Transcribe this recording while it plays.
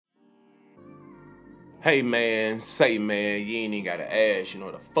Hey man, say man, you ain't even gotta ask, you know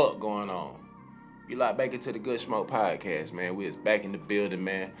what the fuck going on. You lock back into the Good Smoke podcast, man. We is back in the building,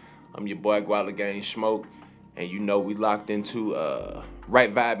 man. I'm your boy Guala Gang Smoke, and you know we locked into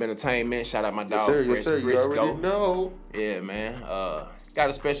Right Vibe Entertainment. Shout out my dog Fresh Briscoe. You already know. Yeah, man.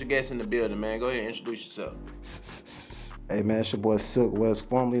 Got a special guest in the building, man. Go ahead and introduce yourself. Hey man, it's your boy Silk West,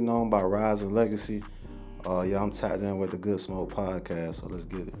 formerly known by Rise of Legacy. I'm tapped in with the Good Smoke podcast, so let's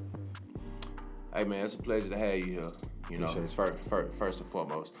get it. Hey man, it's a pleasure to have you here. You know, first and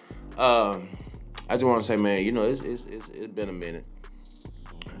foremost. I just want to say, man, you know, it's been a minute.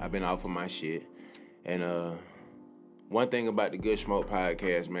 I've been off of my shit, and one thing about the Good Smoke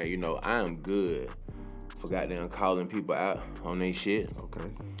podcast, man, you know, I am good for goddamn calling people out on their shit.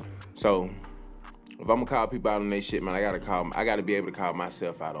 Okay. So if I'm gonna call people out on their shit, man, I gotta be able to call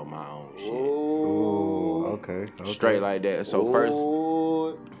myself out on my own shit. Ooh, okay. Straight like that. So first,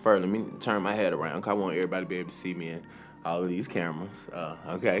 let me turn my head around, cause I want everybody to be able to see me in all of these cameras.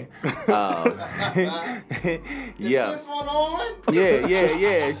 Okay. Yeah. Is this one on? Yeah.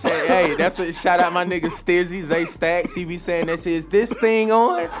 Hey, that's what. Shout out my nigga Stizzy, Zay Stacks. He be saying this is this thing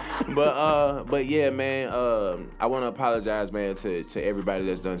on. But yeah, man. I want to apologize, man, to everybody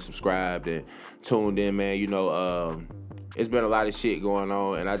that's done subscribed and tuned in, man. You know, it's been a lot of shit going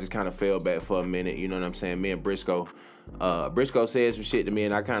on, and I just kind of fell back for a minute. You know what I'm saying? Me and Briscoe said some shit to me,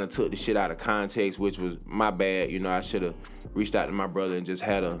 and I kind of took the shit out of context, which was my bad. You know, I should have reached out to my brother and just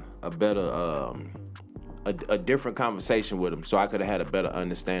had a better, a different conversation with him, so I could have had a better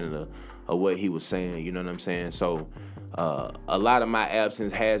understanding of what he was saying. You know what I'm saying? So a lot of my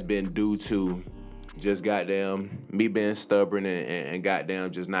absence has been due to just goddamn me being stubborn and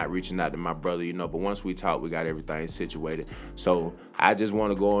goddamn just not reaching out to my brother, you know. But once we talk, we got everything situated. So I just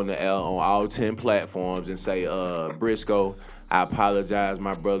want to go on the L on all 10 platforms and say, Briscoe, I apologize,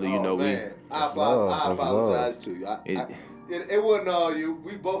 my brother. You know, man. I apologize to you. It wasn't all you.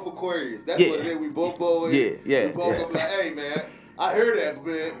 We both Aquarius. That's what it is. We both boys. Yeah. We both be like, hey, man, I heard that,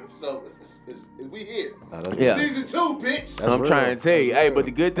 man. So we here. Yeah. Season 2, bitch. I'm trying to tell you. Hey, but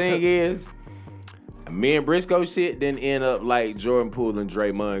the good thing is, me and Briscoe shit didn't end up like Jordan Poole and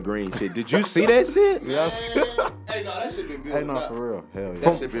Draymond Green shit. Did you see that shit? Man, hey, no, that shit been building up. For real. Hell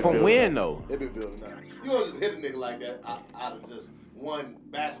yeah. From when though? It been building up. You don't just hit a nigga like that out of just one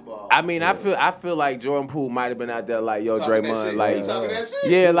basketball. I mean, I feel like Jordan Poole might have been out there like, yo, talking Draymond, like, talking that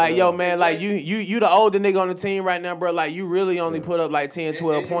shit. yeah, like, yo, man, like, you the older nigga on the team right now, bro. Like, you really only put up like 10,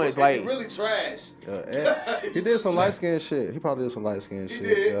 12 points. He Like, really trash. He did some light skin shit. He probably did some light skin shit. He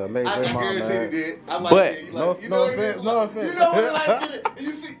did. I guarantee he did. I'm light skinned. No offense. You know when light skinned, and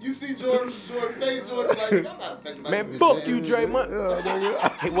you see Jordan face, Jordan like, I'm not affected by man, this fuck bitch. you,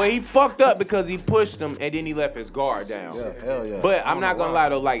 Draymond. Well, he fucked up because he pushed him and then he left his guard down. Yeah, hell yeah. But I'm not gonna lie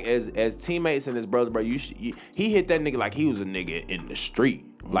though, like as teammates and his brothers, bro, he hit that nigga like he was a nigga in the street.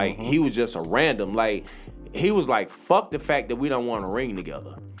 Like he was just a random. Like he was like, fuck the fact that we don't want to ring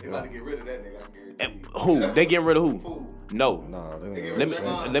together. They about to get rid of that nigga. I guarantee you. Who? They getting rid of who? Who? No.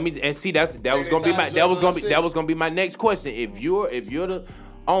 Let me and see that was gonna be my next question. If you're the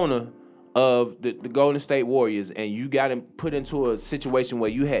owner of the Golden State Warriors and you got him put into a situation where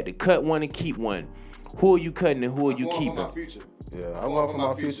you had to cut one and keep one, who are you cutting and who are you keeping? For my future. Yeah, I'm going for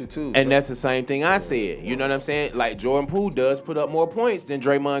my future too. And that's the same thing I said. You know what I'm saying? Like Jordan Poole does put up more points than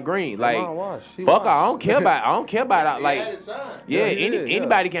Draymond Green. Like, fuck, I don't care about like, yeah,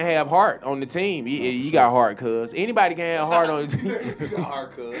 anybody can have heart on the team. You got heart, cuz. Anybody can have heart on the team. You got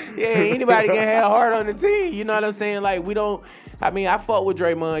heart, cuz. Yeah, anybody can have heart on the team. You know what I'm saying? Like, I fuck with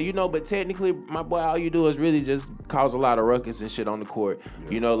Draymond, you know, but technically, my boy, all you do is really just cause a lot of ruckus and shit on the court.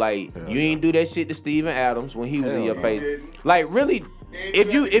 Yeah. You know, like, you ain't do that shit to Steven Adams when he was in your face. Like, really,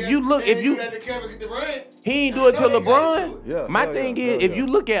 if you he ain't do it to LeBron. Yeah, my thing is, if you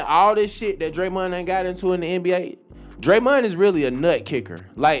look at all this shit that Draymond ain't got into in the NBA, Draymond is really a nut kicker.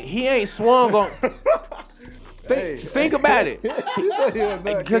 Like, he ain't swung on... Think about it.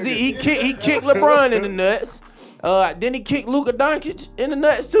 Because he kicked LeBron in the nuts. Then he kicked Luka Doncic in the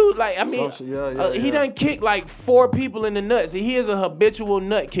nuts too. Like, I mean, he done kicked like 4 people in the nuts. He is a habitual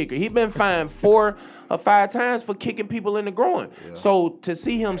nut kicker. He been fined 4 or 5 times for kicking people in the groin. Yeah. So to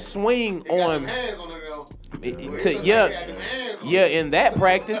see him swing on, in that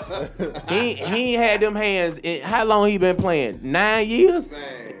practice, he ain't had them hands. How long he been playing? 9 years.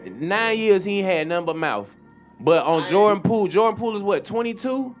 Man. 9 years he ain't had nothing but mouth. But on Jordan Poole is what,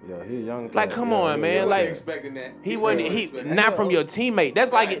 22? Yeah, he young. Like, come on, man. Like, expecting that. He not from your teammate.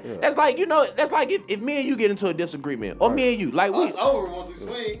 That's like that's like if me and you get into a disagreement, or me and you, like it's over once we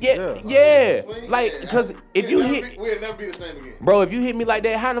swing. Yeah. Like, because if you hit, we'll never be the same again. Bro, if you hit me like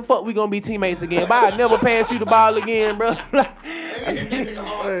that, how the fuck we gonna be teammates again? But I never pass you the ball again, bro.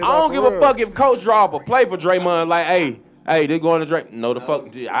 I don't give a fuck if Coach drop a play for Draymond. Like, hey, they going to Drake. No, the fuck.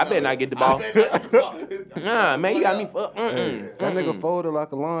 I better not get the ball. Nah, man, you got me fucked. That nigga folded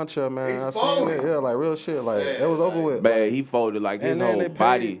like a lawn chair, man. I seen it. Yeah, like real shit. Like, it was over with. Man, he folded like his whole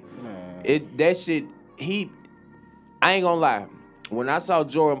body. That shit, I ain't gonna lie. When I saw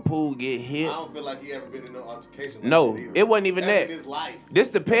Jordan Poole get hit, I don't feel like he ever been in no altercation. No, it wasn't even that. In his life.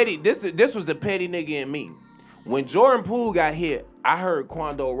 This was the petty nigga in me. When Jordan Poole got hit, I heard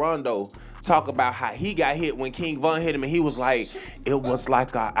Quando Rondo talk about how he got hit when King Von hit him, and he was like, it was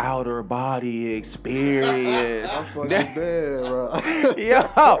like an outer body experience. I'm fucking dead, bro. Yo,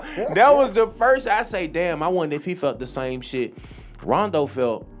 that was the first. I say, damn, I wonder if he felt the same shit Rondo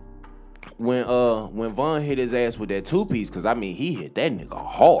felt when Von hit his ass with that 2-piece, because I mean he hit that nigga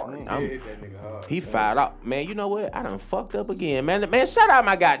hard. He fired up. Man, you know what? I done fucked up again, man. Man, shout out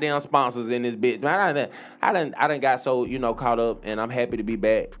my goddamn sponsors in this bitch, man. I done got so, caught up, and I'm happy to be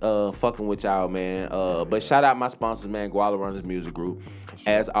back fucking with y'all, man. But shout out my sponsors, man, Guala Runners Music Group,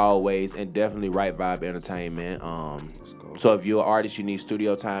 as always, and definitely Right Vibe Entertainment. So if you're an artist, you need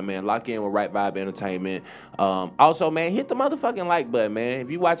studio time, man, lock in with Right Vibe Entertainment. Also, man, hit the motherfucking like button, man.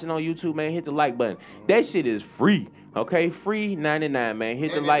 If you watching on YouTube, man, hit the like button. That shit is free. Okay, free 99, man.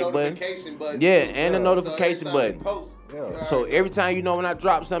 Hit the like button. Yeah, and the notification button. So every time when I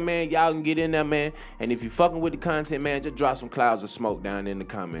drop something, man, y'all can get in there, man. And if you fucking with the content, man, just drop some clouds of smoke down in the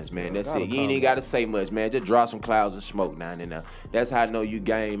comments, man. That's it. You ain't even gotta say much, man. Just drop some clouds of smoke down in there. That's how I know you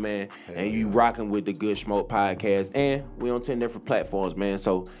game, man. And you rocking with the Good Smoke Podcast. And we on 10 different platforms, man.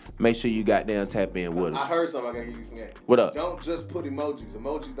 So make sure you goddamn tap in with us. I heard something. I gotta give you some game. What up? Don't just put emojis.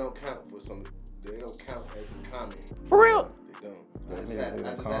 Emojis don't count for some. They don't count as a comment. For real? They don't. I just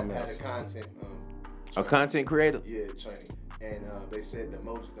had a content. A content creator? Yeah, training. And they said the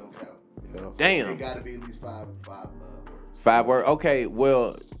emojis don't count. So damn. It gotta be at least five words. 5 words. Okay,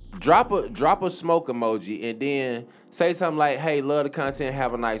 well, drop a smoke emoji and then say something like, hey, love the content,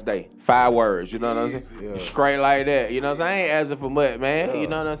 have a nice day. 5 words, you know what I'm saying? Yeah. Straight like that. You know what I'm saying? I ain't asking for much, man. Yeah. You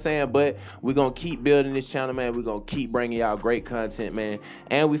know what I'm saying? But we're going to keep building this channel, man. We're going to keep bringing y'all great content, man.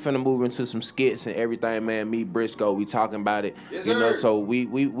 And we finna move into some skits and everything, man. Me, Briscoe, we talking about it. Yes, you know, so we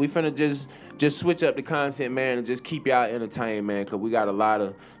finna just switch up the content, man, and just keep y'all entertained, man, because we got a lot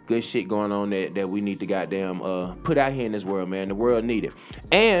of good shit going on that we need to goddamn put out here in this world, man. The world need it.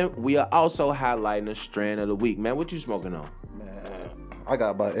 And we are also highlighting the strand of the week, man. What you smoking on? Man, I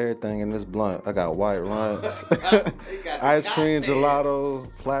got about everything in this blunt. I got white runs, ice cream, gelato,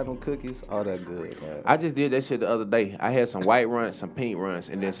 platinum cookies, all that good, man. I just did that shit the other day. I had some white runs, some pink runs,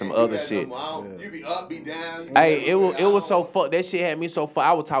 and then some other shit. You be up, be down. Hey, it was so fuck. That shit had me so fuck.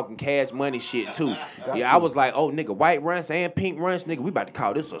 I was talking cash money shit too. I was like, oh nigga, white runs and pink runs, nigga. We about to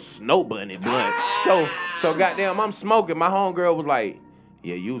call this a snow bunny blunt. So goddamn, I'm smoking. My homegirl was like,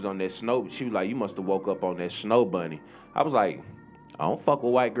 yeah, you was on that snow. She was like, you must have woke up on that snow bunny. I was like, I don't fuck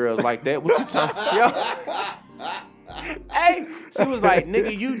with white girls like that. What you talking? Yo. Hey, she was like,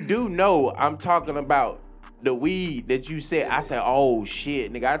 nigga, you do know I'm talking about the weed that you said. I said, oh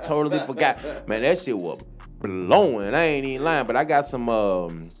shit, nigga, I totally forgot. Man, that shit was blowing. I ain't even lying, but I got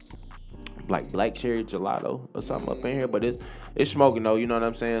some like black cherry gelato or something up in here, but it's smoking though, you know what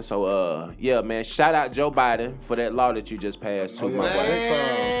I'm saying? So yeah, man, shout out Joe Biden for that law that you just passed too.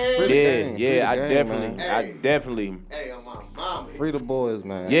 I definitely. Hey, on my mama. Free the boys,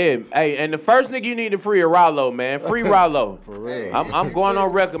 man. Yeah, hey, and the first nigga you need to free is Rollo, man. Free Rollo. For real. I'm going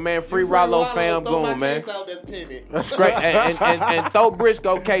on record, man. Free Rollo fam goon, man. Straight and throw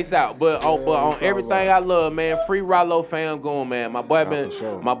Briscoe case out. But on everything I love, man, free Rollo fam goon, man. My boy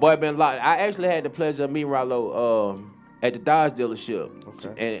been locked. I actually had the pleasure of meeting Rollo at the Dodge dealership.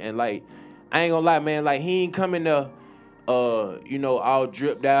 Okay. And like, I ain't gonna lie, man, like he ain't coming there all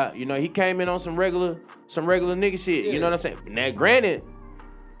dripped out. You know, he came in on some regular nigga shit. Yeah. You know what I'm saying? Now, granted,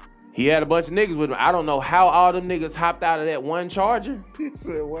 he had a bunch of niggas with him. I don't know how all them niggas hopped out of that one Charger. He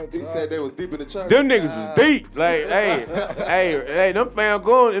said they was deep in the Charger. Them niggas was deep. Like, hey, them fam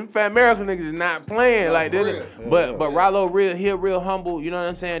American niggas is not playing like this. But Rollo real humble. You know what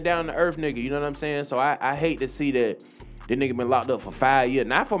I'm saying? Down to earth nigga. You know what I'm saying? So I hate to see that this nigga been locked up for 5 years,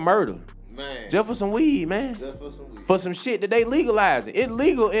 not for murder. Man. Just for some weed, man. Just for some weed. For some shit that they legalizing. It's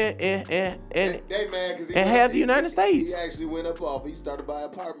legal in they mad because half the United States. He actually went up off. He started buying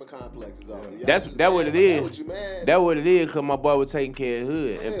apartment complexes off. That's what it is. That's what you mad. That's what it is, because my boy was taking care of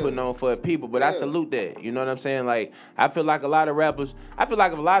hood and putting on for the people. But I salute that. You know what I'm saying? Like, I feel like if a lot of rappers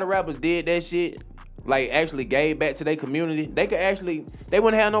did that shit, like actually gave back to their community, they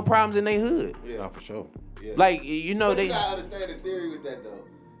wouldn't have no problems in their hood. Yeah, for sure. Yeah. Like, you know, but you gotta understand the theory with that though.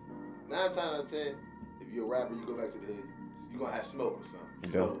 9 times out of 10, if you're a rapper, you go back to the hood, you're gonna have smoke or something.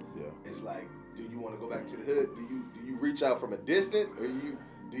 So it's like, do you want to go back to the hood? Do you reach out from a distance, or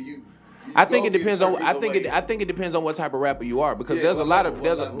do you I think it depends on what type of rapper you are, because there's a lot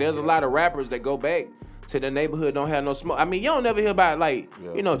of rappers that go back to the neighborhood, don't have no smoke. I mean, you don't never hear about, like,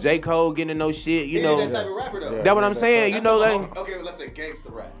 you know, J. Cole getting no shit, you know. That type of rapper though. That's what I'm saying, you know, like. Okay, well, let's say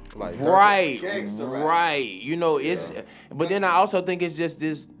gangster rap. Like, Gangster rap. Right. You know, it's, but then I also think it's just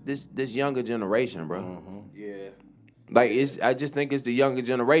this younger generation, bro. Mm-hmm. Yeah. Like, I just think it's the younger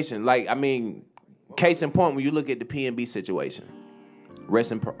generation. Like, I mean, case in point, when you look at the PNB situation,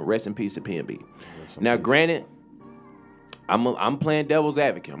 rest in peace to PNB. Now, granted, I'm playing devil's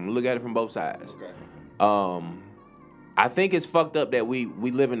advocate. I'm gonna look at it from both sides. Okay. I think it's fucked up that we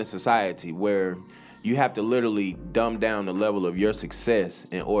live in a society where you have to literally dumb down the level of your success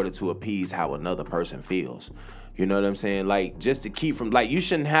in order to appease how another person feels. You know what I'm saying? Like, just to keep from, like, you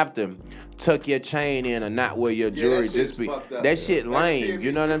shouldn't have to tuck your chain in or not wear your jewelry. That shit lame.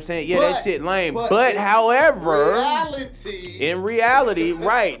 You know what I'm saying? Yeah, that shit lame. But however, in reality,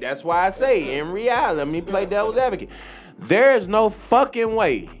 right? That's why I say in reality. Let me play devil's advocate. There is no fucking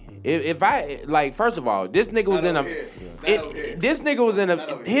way. If I, like, first of all, this nigga was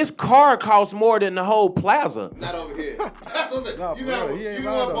his car cost more than the whole plaza. Not over here. That's what I'm saying. You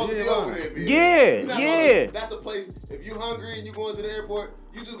know supposed to be over there, bitch. Yeah. That's a place, if you hungry and you going to the airport,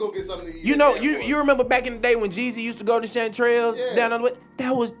 you just go get something to eat. You know, you remember back in the day when Jeezy used to go to Chanterelles down on the way?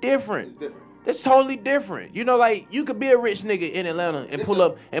 That was different. It's different. That's totally different. You know, like, you could be a rich nigga in Atlanta and pull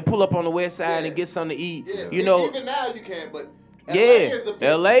up on the west side and get something to eat. Yeah. You know, even now you can, but LA is a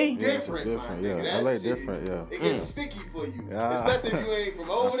bit different. LA different, It gets sticky for you, especially if you ain't from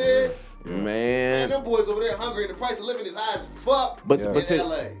over there. Man, them boys over there hungry and the price of living is high as fuck in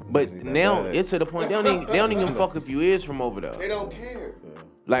LA. But now it's to the point they don't even fuck if you is from over there. They don't care.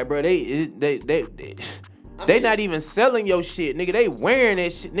 Like, bro, they not even selling your shit, nigga. They wearing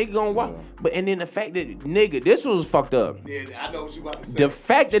that shit, nigga. Gonna walk. But and then the fact that, nigga, this was fucked up. Yeah, I know what you about to say. The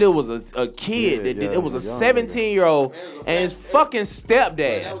fact that it was a kid, it was a 17-year-old and his fucking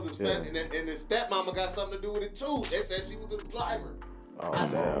stepdad. That was his and his stepmama got something to do with it too. They said she was the driver.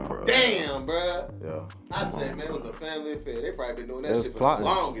 Damn, bro. Yeah. I said, man, it was a family affair. They probably been doing that shit for the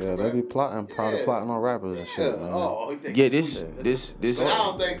longest, bro. They be plotting on rappers and shit. Man. Oh, this. But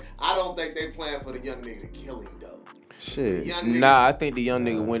I don't think they plan for the young nigga to kill him though. Shit. Nah, I think the young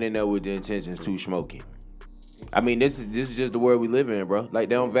nigga went in there with the intentions to smoking. I mean, this is just the world we live in, bro. Like,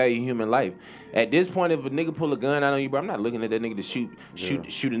 they don't value human life. At this point, if a nigga pull a gun out on you, bro, I'm not looking at that nigga to shoot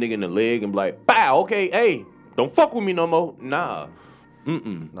a nigga in the leg and be like, bow, okay, hey, don't fuck with me no more. Nah.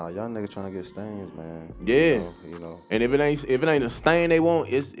 Nah, young nigga trying to get stains, man. Yeah. You know. And if it ain't a stain they want,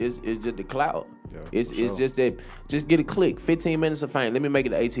 it's just the clout. Yeah, it's just that, just get a click. 15 minutes of fame. Let me make it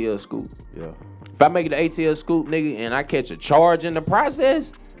the ATL scoop. Yeah. If I make it the ATL scoop, nigga, and I catch a charge in the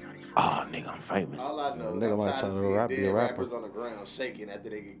process, oh, nigga, I'm famous. All I know is nigga I'm might tired try of to seeing dead be a rapper. rappers on the ground shaking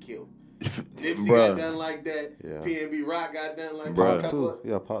after they get killed. Nipsey Bruh. got done like that. Yeah. PNB Rock got done like Bruh. that. Too.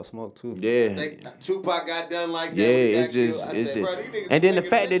 Yeah, Pop Smoke too. Yeah. Tupac got done like that. Yeah, when he it's got just, killed. it's I said, just, bro, these niggas and then the taking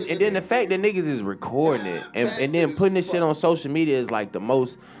fact that, pictures and then the of fact that these niggas is recording it, That and shit then is putting this shit fucked. on social media is like the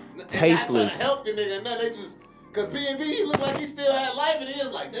most tasteless. Not help the nigga. No, they just because PNB he looked like he still had life, and he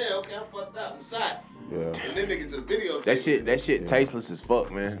is like, damn, okay, I'm fucked up, I'm shot. Yeah. And then niggas to the video. That shit tasteless as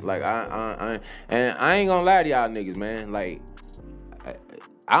fuck, man. Like, I ain't gonna lie to y'all niggas, man. Like,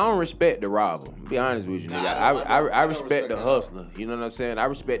 I don't respect the robber. Be honest with you, nigga. I respect the hustler. You know what I'm saying? I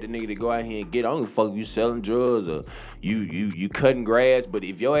respect the nigga to go out here and get. I don't give a fuck if you selling drugs or you cutting grass. But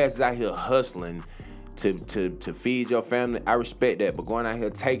if your ass is out here hustling to feed your family, I respect that. But going out here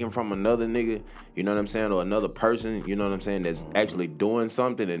taking from another nigga, you know what I'm saying, or another person, you know what I'm saying, that's actually doing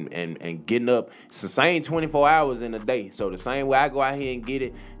something and getting up. It's the same 24 hours in a day. So the same way I go out here and get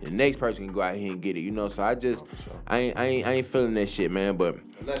it, the next person can go out here and get it. You know, so I just I ain't feeling that shit, man. But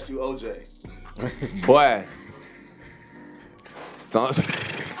unless you OJ. boy.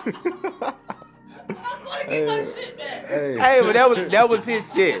 Hey, but that was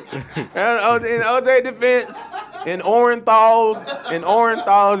his shit. In OJ defense, in Orenthal's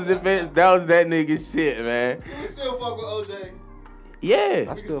defense, that was that nigga's shit, man. You still fuck with OJ? Yeah.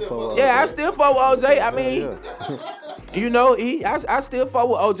 I still fuck with Yeah, I OJ. still fuck with OJ. I mean, Yeah. you know, I still fuck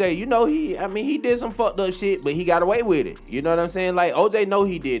with OJ. You know, he did some fucked up shit, but he got away with it. You know what I'm saying? Like, OJ know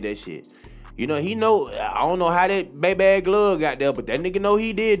he did that shit. You know, he know, I don't know how that baby ass glove got there, but that nigga know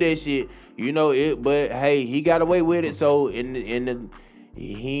he did that shit. You know it, but hey, he got away with it, so he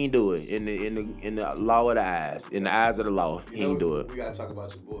ain't do it. In the law of the eyes. In the eyes of the law, he ain't do it. We gotta talk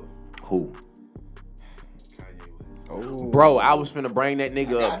about your boy. Who? Kanye West. Oh. Bro, I was finna bring that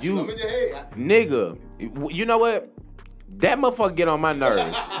nigga up. I'm in your head. Nigga, you know what? That motherfucker get on my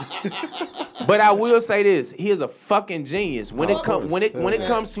nerves. But I will say this: he is a fucking genius. When it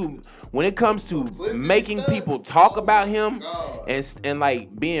comes to making stunts. people talk about him God. and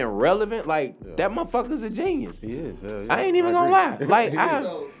like being relevant, like that motherfucker's a genius. He is. Yeah. I ain't even gonna lie. Like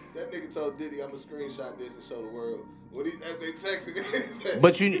So that nigga told Diddy, "I'm gonna screenshot this and show the world." When as they texted,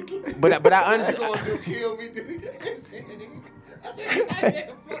 but I understand. Going to kill me, Diddy. I said, I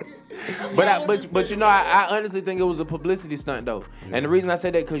can't fucking. But you know, I honestly think it was a publicity stunt though, and the reason I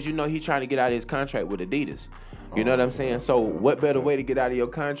say that because you know he's trying to get out of his contract with Adidas. You know what I'm saying? So what better way to get out of your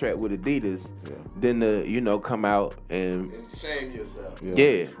contract with Adidas than to come out and shame yourself?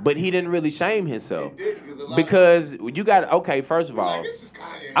 Yeah, but he didn't really shame himself He did because you got first of all, like, it's just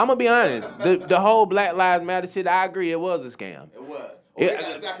Kanye. I'm gonna be honest. The whole Black Lives Matter shit, I agree, it was a scam. It was. They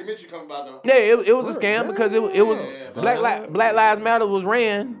got a documentary coming about though. Yeah, it was a scam because it was Black Lives Matter was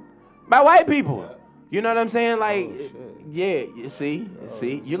ran by white people. You know what I'm saying? Like, yeah, you see,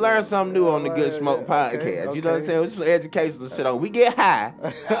 you learn something new on the Good Smoke podcast. You know what I'm saying? It's some educational shit on. We get high,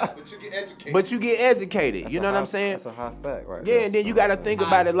 But you get educated. but you get educated. You know what I'm saying? That's a high fact, right? Yeah, and then you got to think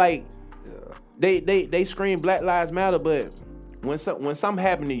about it like they scream Black Lives Matter, but when something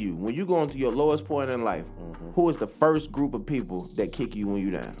happen to you, when you going through your lowest point in life, who is the first group of people that kick you when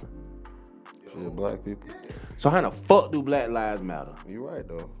you down? Yeah, black people. So how the fuck do Black Lives Matter? You right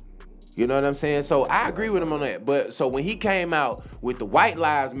though. You know what I'm saying? So I agree with him on that. But so when he came out with the White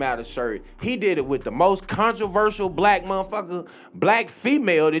Lives Matter shirt, he did it with the most controversial black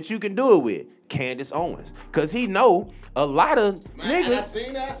female that you can do it with, Candace Owens. Cause he know a lot of niggas. I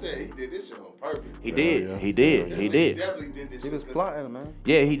seen that. I said he did this shit on purpose. He did. This He nigga did. definitely did this He shit. was plotting, man.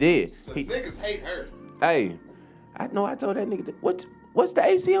 Yeah, he did. Niggas hate her. Hey, I know I told that nigga what's the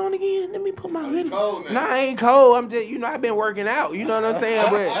AC on again? Let me put my hoodie. Cold now. Nah, I ain't cold. I'm just, I've been working out. You know what I'm saying?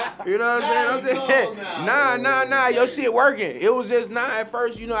 But you know what I'm saying? Nah. Your shit working. It was just at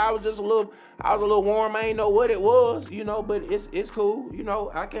first, I was a little warm. I ain't know what it was, but it's cool.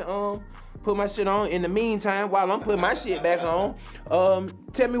 I can put my shit on in the meantime while I'm putting my shit back on.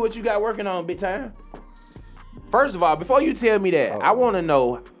 Tell me what you got working on, big time. First of all, before you tell me that, I want to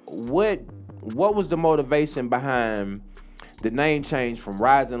know what was the motivation behind the name change from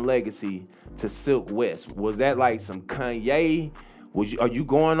Rising Legacy to Silk West? Was that like some Kanye? Are you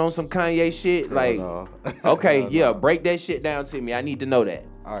going on some Kanye shit? Like, no. Okay, No. break that shit down to me. I need to know that.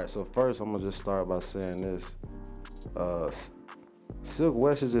 All right, so first I'm gonna just start by saying this. Silk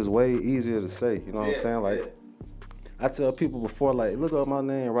West is just way easier to say. You know what I'm saying? Like, I tell people before, like, look up my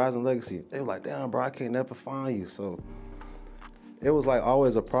name, Rising Legacy. They were like, damn, bro, I can't never find you. So it was like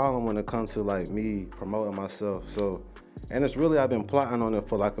always a problem when it comes to like me promoting myself. So, and it's really, I've been plotting on it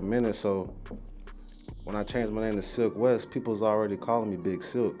for like a minute. So when I changed my name to Silk West, people's already calling me Big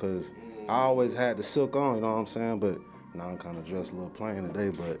Silk because I always had the silk on, you know what I'm saying? But now I'm kind of dressed a little plain today,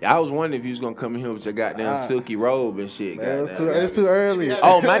 but I was wondering if you was gonna come in here with your goddamn silky robe and shit. man, it's too early.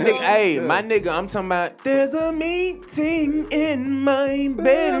 Oh, my nigga, my nigga, I'm talking about there's a meeting in my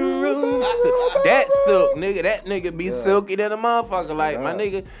bedroom. That silk, nigga, that nigga be silky than a motherfucker. Like, my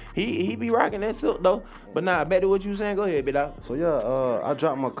nigga, he be rocking that silk, though. But nah, back to what you saying, go ahead, bit out. So I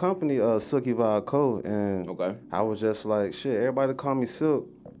dropped my company, Silky Vibe Co. And I was just like, shit, everybody call me Silk.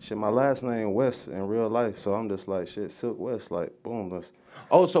 Shit, my last name West in real life, so I'm just like, shit, Silk West, like, boom, let's.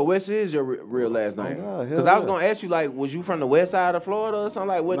 Oh, so West is your real last name? Because I was gonna ask you, like, was you from the west side of Florida or something?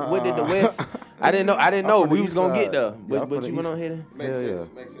 Like, what did the West? I didn't know. We was gonna get there, but you went on here. Makes sense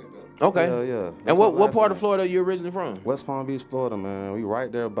though. Okay. Yeah. And what part of Florida are you originally from? West Palm Beach, Florida, man. We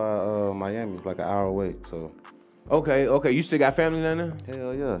right there by Miami, like an hour away. So. Okay. You still got family down there?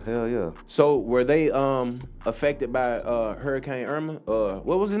 Hell yeah. So were they affected by Hurricane Irma?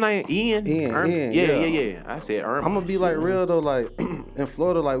 What was his name? Ian. Yeah. I said Irma. I'm gonna be like real though, like in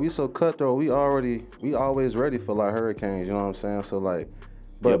Florida, like we so cutthroat. We always ready for like hurricanes. You know what I'm saying? So like,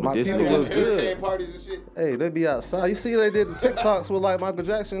 But my this people nigga was good. Parties and shit. Hey, they be outside. You see, they did the TikToks with like Michael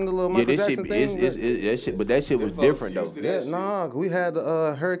Jackson, the little Michael Jackson thing. But that shit was different though. Yeah, nah, we had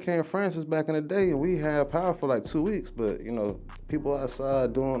the Hurricane Francis back in the day, and we had power for like 2 weeks. But you know, people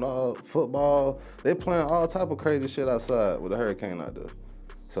outside doing football, they playing all type of crazy shit outside with the hurricane out there.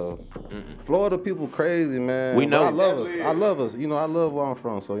 So, Florida people crazy, man. We know. But I love us. You know, I love where I'm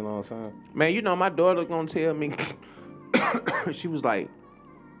from, so you know what I'm saying? Man, you know, my daughter gonna tell me, she was like,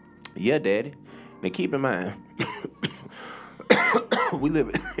 yeah, daddy. Now keep in mind, we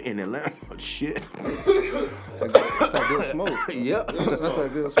live in Atlanta. Shit. That's that good smoke. Yep. That's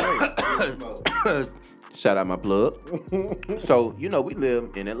that good smoke. Shout out my plug. So, you know, we live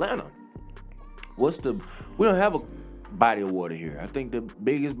in Atlanta. We don't have a body of water here. I think the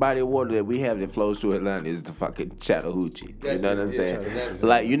biggest body of water that we have that flows through Atlanta is the fucking Chattahoochee. You know what I'm saying?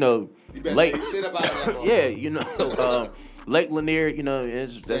 Like, you know, Lake. Shit about that. Yeah, you know, Lake Lanier, you know,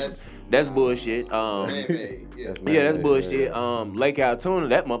 that's bullshit. That's bullshit. Lake Altoona,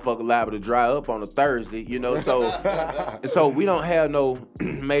 that motherfucker liable to dry up on a Thursday, you know. So we don't have no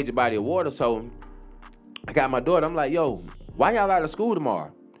major body of water. So I got my daughter. I'm like, yo, why y'all out of school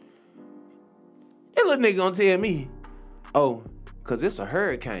tomorrow? That little nigga gonna tell me, oh, cause it's a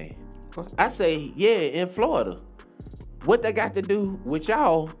hurricane. I say, yeah, in Florida. What they got to do with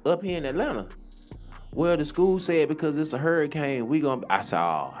y'all up here in Atlanta? Well, the school said because it's a hurricane, I said,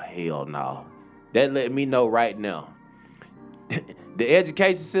 oh, hell no. That let me know right now. The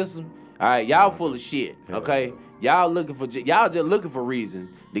education system, all right, y'all full of shit, okay? Y'all just looking for reasons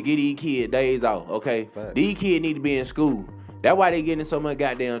to get these kids days off, okay? Fact. These kids need to be in school. That's why they getting in so much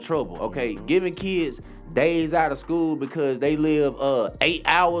goddamn trouble, okay? Giving kids days out of school because they live 8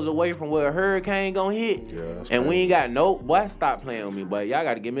 hours away from where a hurricane gonna hit. Yeah, that's and crazy. we ain't got no, boy, stop playing with me, boy. Y'all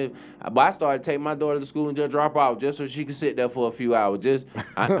gotta give me, but I started taking my daughter to school and just drop off just so she could sit there for a few hours. Just,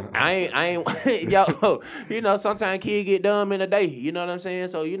 I ain't, yo, you know, sometimes kids get dumb in a day, you know what I'm saying?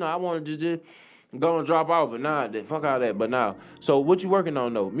 So, you know, I wanted to just go and drop off, but nah, fuck all that, but now. So what you working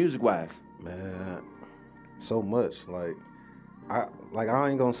on though, music-wise? Man, so much. I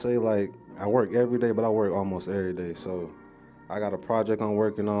ain't gonna say like I work every day, but I work almost every day. So I got a project I'm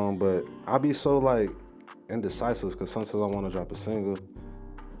working on, but I be so like indecisive because sometimes I want to drop a single,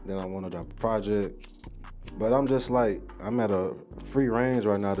 then I want to drop a project. But I'm just like, I'm at a free range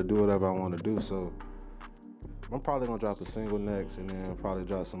right now to do whatever I want to do. So I'm probably gonna drop a single next, and then probably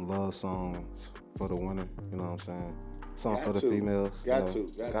drop some love songs for the winter. You know what I'm saying? Something for the females. Got to.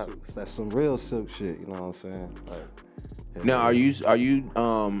 That's some real silk shit. You know what I'm saying? Like. Now, are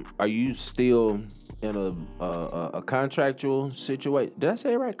you still in a contractual situation? Did I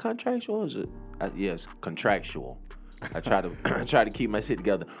say it right? Contractual? Is it? Yes, contractual. I try to keep my shit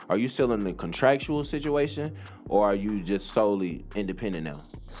together. Are you still in a contractual situation, or are you just solely independent now?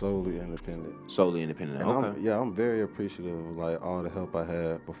 Solely independent. Solely independent now. And okay. I'm very appreciative of like all the help I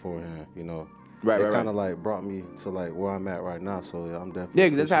had beforehand. You know. Right, it kind of like brought me to like where I'm at right now. So yeah, I'm definitely. Yeah,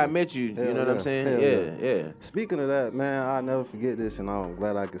 because that's how I met you. You know what I'm saying? Yeah. Speaking of that, man, I'll never forget this, and I'm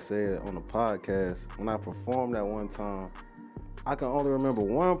glad I could say it on the podcast. When I performed that one time, I can only remember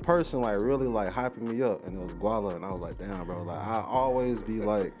one person like really like hyping me up, and it was Guala, and I was like, damn, bro, like I always be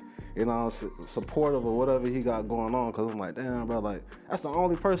like, you know, supportive of whatever he got going on, cause I'm like, damn, bro, like that's the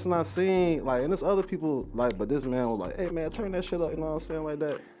only person I seen, like, and there's other people like, but this man was like, hey man, turn that shit up, you know what I'm saying, like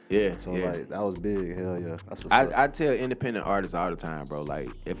that. Yeah. So like that was big, hell yeah. That's what's I tell independent artists all the time, bro. Like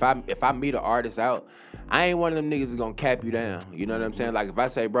if I meet an artist out, I ain't one of them niggas that's gonna cap you down. You know what I'm saying? Like if I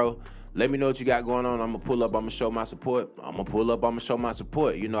say, bro, let me know what you got going on, I'm gonna pull up, I'm gonna show my support. I'm gonna pull up, I'm gonna show my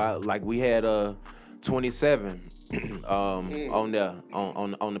support. You know, like we had 27 on the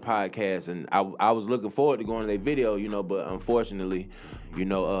podcast, and I was looking forward to going to their video, you know, but unfortunately, you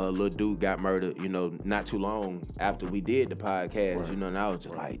know, little dude got murdered, you know, not too long after we did the podcast, right. You know, and I was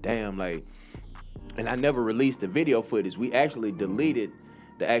just like, damn, like, and I never released the video footage. We actually deleted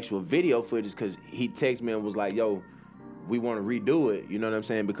the actual video footage because he texted me and was like, yo, we want to redo it, you know what I'm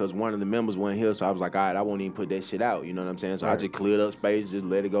saying? Because one of the members wasn't here, so I was like, all right, I won't even put that shit out, you know what I'm saying? So I just cleared up space, just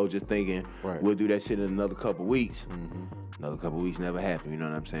let it go, just thinking we'll do that shit in another couple weeks. Mm-hmm. Another couple weeks never happened, you know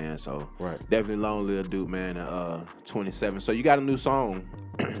what I'm saying? So definitely long live Duke, man. 27. So you got a new song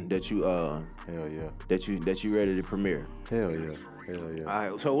that you hell yeah, that you ready to premiere? Hell yeah. Hell yeah.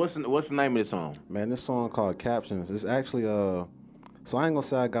 All right. So what's the name of this song? Man, this song called Captions. It's actually so I ain't gonna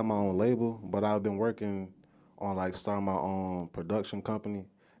say I got my own label, but I've been working on like starting my own production company,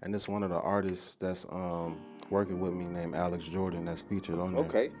 and this one of the artists that's working with me named Alex Jordan that's featured on there.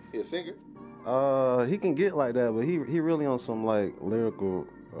 Okay, he a singer? He can get like that, but he really on some like lyrical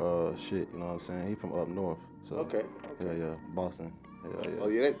shit, you know what I'm saying? He from up north. So Okay. Yeah, Boston. Oh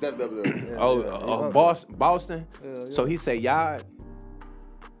yeah, that's WWE. Boston. Yeah. So he say yard.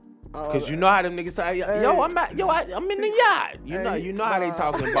 Cause you know how them niggas say, I'm in the yard. You know how they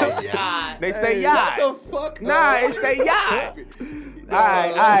talking about. They say yard. Shut the fuck Nah, up. they say yard. All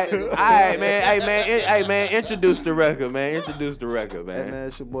right, man. Hey, man. Introduce the record, man. Hey, man,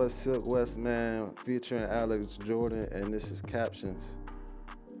 it's your boy Silk West, man, featuring Alex Jordan, and this is Captions.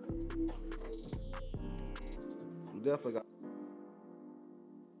 You definitely got.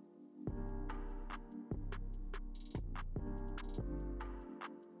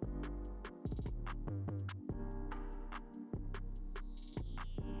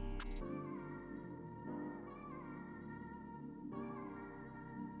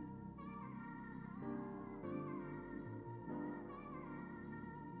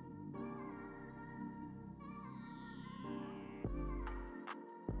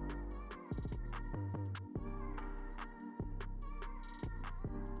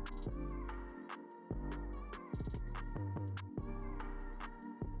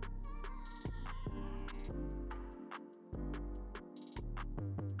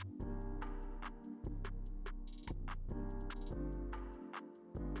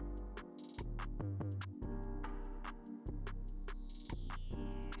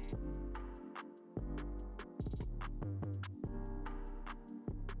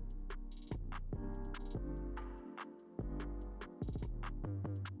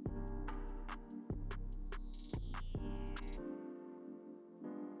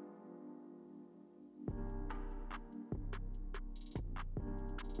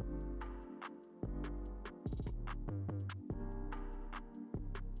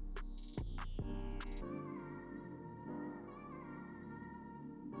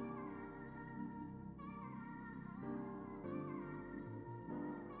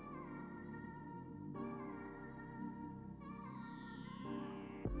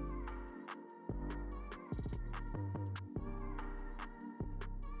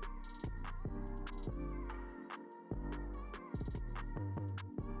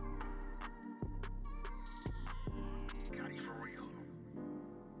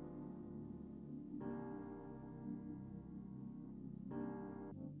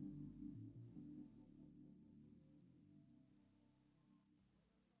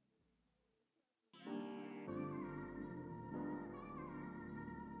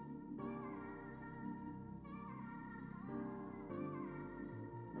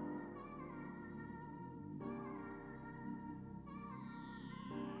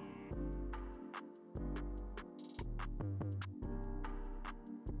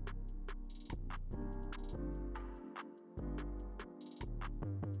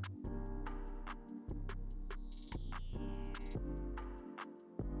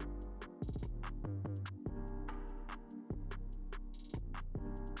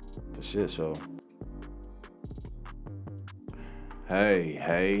 For shit show.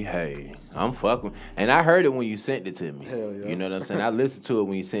 Hey. I'm fucking. And I heard it when you sent it to me. Hell yeah. You know what I'm saying? I listened to it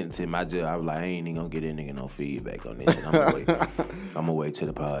when you sent it to me. I was like, I ain't even gonna get that nigga no feedback on this shit. I'm gonna wait till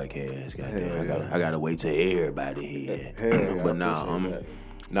the podcast. Goddamn, I gotta wait till everybody here. But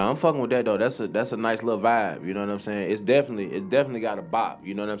I'm fucking with that though. That's a nice little vibe. You know what I'm saying? It's definitely got a bop.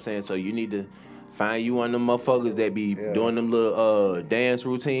 You know what I'm saying? So you need to find you one of them motherfuckers that be doing them little dance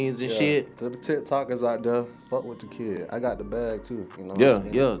routines and shit. To the TikTokers out there, fuck with the kid. I got the bag too. You know.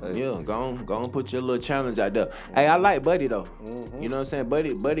 Yeah. Go on, put your little challenge out there. Hey, I like Buddy though. Mm-hmm. You know what I'm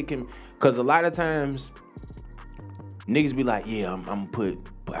saying? Buddy can, cause a lot of times niggas be like, yeah,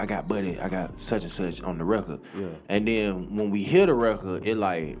 I got Buddy, I got such and such on the record. Yeah. And then when we hear the record, it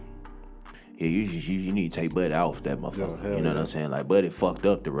like, yeah, you need to take Buddy off that motherfucker. You know what I'm saying? Like, Buddy fucked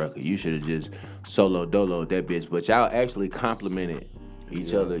up the record. You should have just solo dolo that bitch. But y'all actually complimented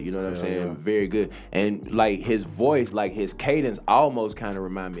each other. You know what I'm saying? Yeah. Very good. And like his voice, like his cadence, almost kind of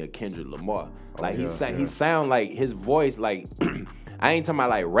remind me of Kendrick Lamar. Like he sound like his voice, like I ain't talking about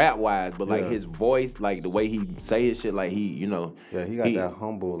like rap wise, but like his voice, like the way he say his shit, like he, you know. Yeah, he got that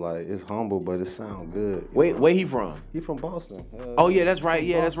humble, like it's humble, but it sound good. Where he from? He from Boston. Oh yeah, that's right.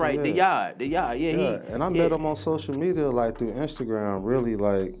 Yeah, Boston, that's right. The yard. Yeah. And I met him on social media, like through Instagram. Really,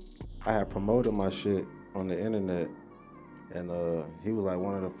 like I had promoted my shit on the internet, and he was like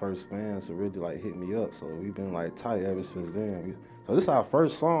one of the first fans to really like hit me up. So we've been like tight ever since then. So this is our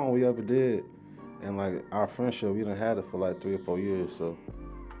first song we ever did. And like our friendship, we done had it for like 3 or 4 years, so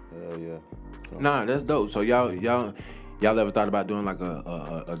hell yeah. So. Nah, that's dope. So y'all ever thought about doing like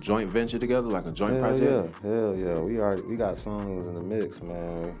a joint venture together, like a joint project? Hell yeah. We got songs in the mix,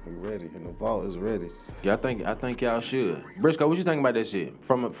 man. We ready, and the vault is ready. Yeah, I think y'all should. Briscoe, what you think about that shit?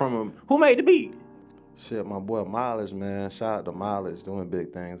 From who made the beat? Shit, my boy Mileage, man. Shout out to Mileage doing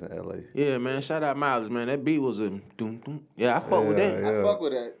big things in LA. Yeah, man. Shout out Mileage, man. That beat was a doom doom. Yeah, I fuck with that. Yeah. I fuck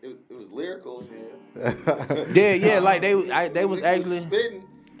with that. It was lyrical as hell. yeah. Like they was actually spitting.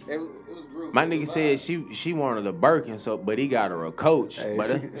 It was groovy. My nigga said she wanted a Birkin, but he got her a Coach. Hey,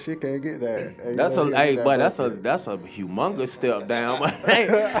 but she can't get that. Hey, that's a humongous step down. hey.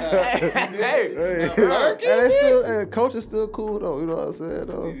 Coach is still cool though. You know what I'm saying?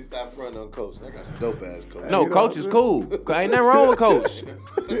 Though. You need to stop fronting on Coach. I got some dope ass Coach. No, Coach is cool. Ain't nothing wrong with Coach.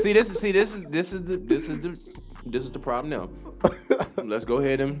 This is the problem now. Let's go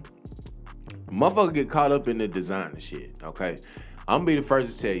ahead and motherfucker get caught up in the designer shit. Okay. I'm gonna be the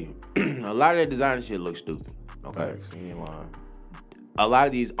first to tell you, a lot of that designer shit looks stupid. Okay, a lot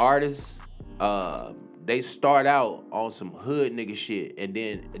of these artists, they start out on some hood nigga shit, and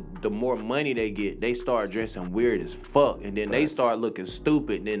then the more money they get, they start dressing weird as fuck, and then they start looking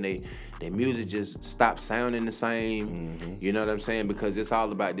stupid. And then their music just stops sounding the same. Mm-hmm. You know what I'm saying? Because it's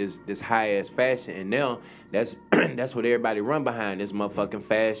all about this high ass fashion, and now that's what everybody run behind, this motherfucking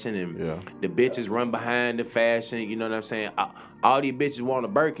fashion, and the bitches run behind the fashion. You know what I'm saying? All these bitches want a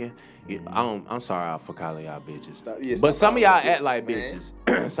Birkin. I'm sorry for calling y'all bitches, but some of y'all act like bitches.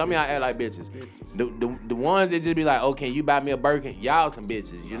 Some of y'all act like bitches. The ones that just be like, "Oh, can you buy me a Birkin?" Y'all some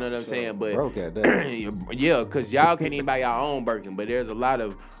bitches. You know what I'm saying? But broke at that. Yeah, because y'all can't even buy y'all own Birkin. But there's a lot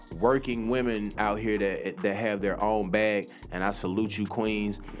of working women out here that have their own bag, and I salute you,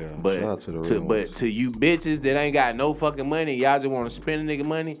 queens. Yeah, but shout out to the real ones. To you bitches that ain't got no fucking money, y'all just want to spend a nigga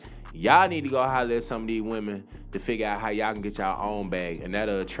money. Y'all need to go holler at some of these women to figure out how y'all can get y'all own bag, and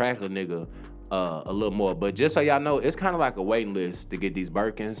that'll attract a nigga a little more. But just so y'all know, it's kind of like a waiting list to get these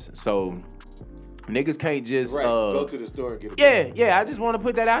Birkins. So niggas can't just go to the store and get a Yeah. I just want to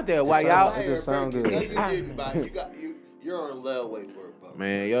put that out there. Why y'all? It just sound good. No, you didn't buy. You're on a layaway for it, bro.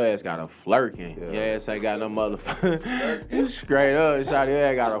 Man, your ass got a flirkin'. Yeah. Your ass ain't got no motherfucker. Straight up, shout your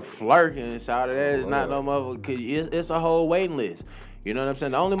ass got a flirkin'. Shout it, that is not no motherfucker. Cause it's a whole waiting list. You know what I'm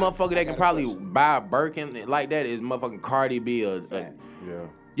saying? The only motherfucker that can probably buy a Birkin like that is motherfucking Cardi B.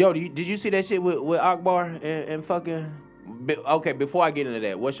 Yo, did you see that shit with Akbar and fucking? Okay, before I get into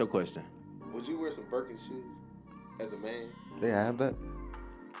that, what's your question? Would you wear some Birkin shoes as a man? They have that.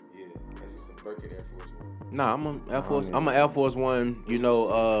 Yeah, that's just some Birkin Air Force One. Nah, I'm an Air Force. I'm an Air Force One. You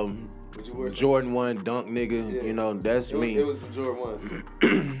know, would you wear Jordan 1 dunk nigga. Yeah. You know, that's me. It was some Jordan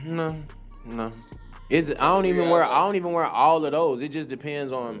 1s. No. I don't even wear all of those. It just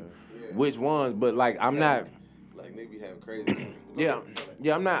depends on which ones. But like I'm not. Like maybe have crazy.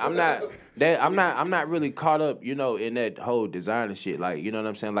 I'm not really caught up, you know, in that whole designer shit. Like, you know what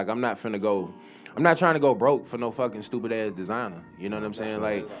I'm saying? Like I'm not trying to go broke for no fucking stupid ass designer. You know what I'm saying?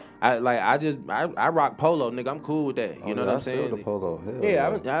 Like I rock polo, nigga. I'm cool with that. You know what I'm saying? The polo. Hell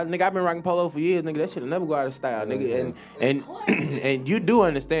nigga, I've been rocking polo for years, nigga. That shit'll never go out of style, nigga. And you do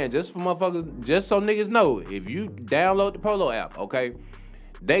understand, just for motherfuckers, just so niggas know, if you download the Polo app, okay,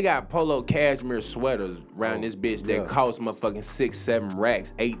 they got Polo cashmere sweaters around this bitch that cost motherfucking 6-7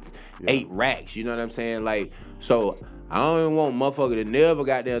 racks, 8 racks. You know what I'm saying? Like, so I don't even want motherfucker to never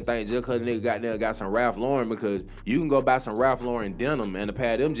goddamn think just cause nigga goddamn got some Ralph Lauren, because you can go buy some Ralph Lauren denim and a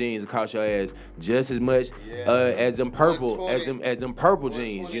pair of them jeans will cost your ass just as much as them purple as them purple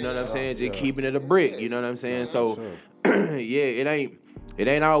jeans. You know what I'm saying? Just keeping it a brick. You know what I'm saying? So it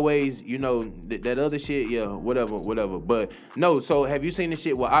ain't always, you know, that other shit. Whatever. But no. So have you seen the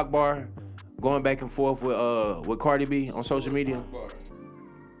shit with Akbar going back and forth with Cardi B on social media?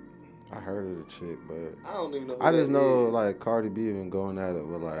 I heard of the chick, but I don't even know. I just know like Cardi B been going at it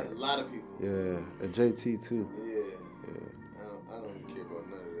with like a lot of people. Yeah, and JT too. Yeah. I don't care about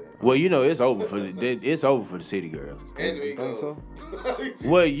none of that. Well, you know it's over for the city girls. And the Migos. So?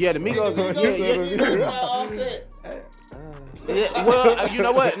 Well, yeah, the Migos. Offset. Yeah, well, you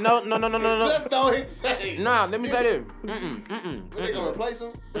know what? No. Just don't hit the same. Nah, let me say this. They gonna replace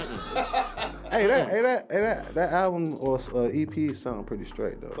him? Hey, that album or EP sound pretty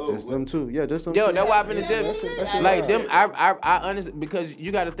straight though. Just them two. Yeah, just them two. Yo, that's why I've been like them. I honestly, because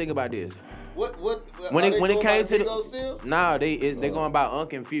you got to think about this. What? When it came to the still? Nah, they going by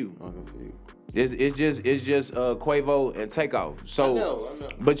Unc and Few. It's just Quavo and Takeoff. So, I know.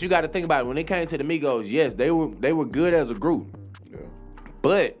 But you got to think about it. When it came to the Migos, yes, they were good as a group. Yeah.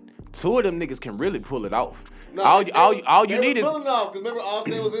 But two of them niggas can really pull it off. No, all you need is pulling off, because remember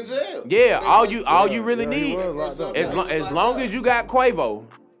Offset was in jail. Yeah, all you really need as long as you got Quavo.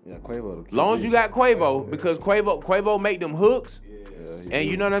 Yeah, Quavo. As long as you got Quavo, because Quavo make them hooks. Yeah, and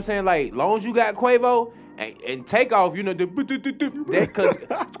you know what I'm saying? Like, long as you got Quavo. And Takeoff, you know, that because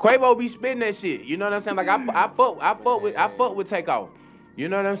Quavo be spitting that shit. You know what I'm saying? Like I fuck with Takeoff. You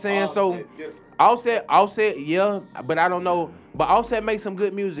know what I'm saying? Offset, yeah, but I don't know. But Offset makes some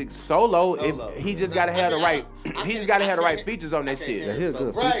good music solo. If he just gotta have the right, he just gotta have the right features on that shit. Yeah, he's a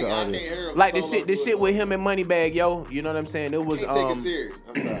good feature artist. Like the shit with him and Moneybagg, yo. You know what I'm saying? It was. I can't take it serious.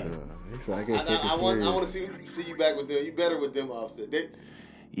 I'm sorry. I can't take it serious. I want to see you back with them. You better with them, Offset.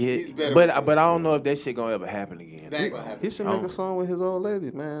 Yeah, but I don't know if that shit gonna ever happen again. That ain't gonna happen. He should make a song with his old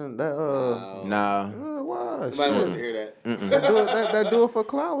lady, man. That Nah. Why? Nobody wants to hear that. that do it for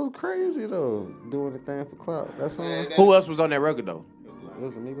clout was crazy though. Doing the thing for clout. That's song. Who else was on that record though? It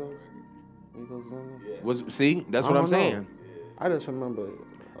was Amigos. Amigos was on there? Yeah. See, that's what I'm saying. I just remember.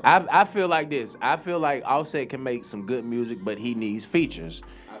 I feel like this. I feel like Offset can make some good music, but he needs features.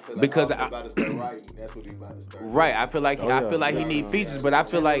 I feel like because about to start writing. That's what he about to start. Right. I feel like he need features, but I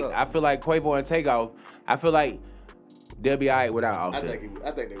feel like Quavo and Takeoff. I feel like they'll be alright without Offset.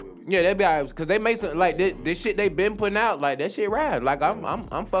 I think they will be. Yeah, they'll be alright because they make some like this shit they been putting out. Like that shit rad. Like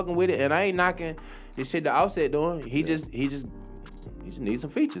I'm fucking with it, and I ain't knocking this shit that Offset doing. He just needs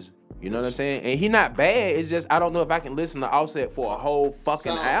some features. You know what I'm saying? And he not bad. It's just I don't know if I can listen to Offset for a whole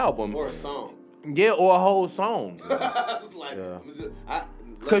fucking album or a song. Yeah, or a whole song. It's like,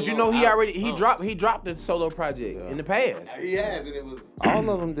 Cause you know he dropped the solo project in the past. He has, and it was all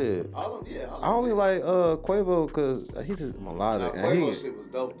of them did. All of them, yeah. I only like Quavo because he just melodic. And Quavo shit was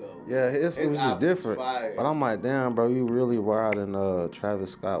dope though. Yeah, it was just different. Fire. But I'm like, damn, bro, you really riding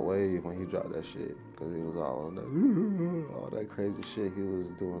Travis Scott wave when he dropped that shit because he was all on that, all that crazy shit he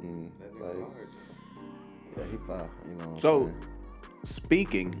was doing. Like, yeah, he fire. You know. What I'm saying?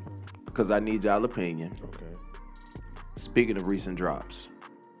 Speaking, because I need y'all opinion. Okay. Speaking of recent drops.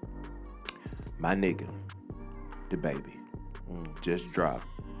 My nigga, the Baby, just dropped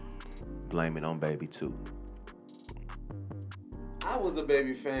Blame It on Baby 2. I was a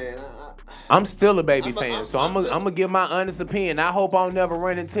Baby fan. I'm still a Baby fan, so I'm gonna give my honest opinion. I hope I'll never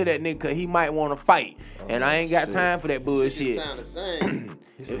run into that nigga because he might want to fight, and I ain't got time for that bullshit. Sound the same.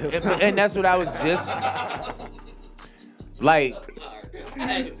 And that's what I was just like. I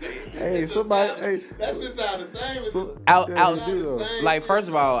had to say it. Hey, somebody. That shit sound the same. Like first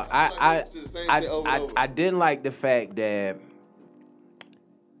of all, I didn't like the fact that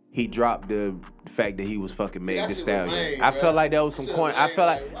he dropped the fact that he was fucking Meg Thee Stallion. I felt like that was some corny. I felt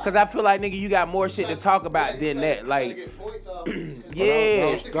like nigga, you got more shit to talk about than that. Like,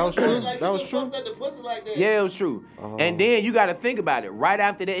 yeah, that was true. That was true. Yeah, it was true. And then you got to think about it. Right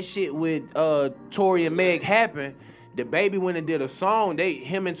after that shit with Tory and Meg happened, the Baby went and did a song.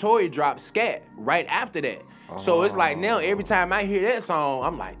 Him and Tory dropped Scat right after that. So it's like now every time I hear that song,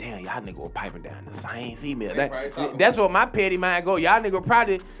 I'm like, damn, y'all nigga were piping down the same female. That's what my petty mind go. Y'all nigga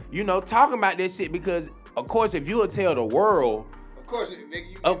probably, talking about this shit because, of course, if you would tell the world,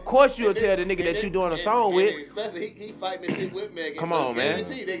 of course you'll tell the nigga that you doing a song with. Especially he fighting this shit with Megan. Come on, man.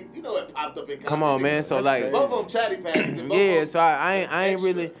 It popped up in Come on, man. So like both of them chatty patties. Yeah, so I ain't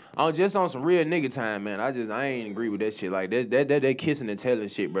really. I'm just on some real nigga time, man. I ain't agree with that shit. Like that kissing and telling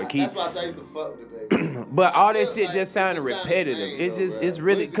shit, bro. That's why I used to fuck with the Baby. But all that shit just sounded repetitive. It's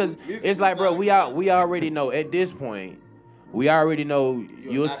really because it's like, bro, we already know at this point. We already know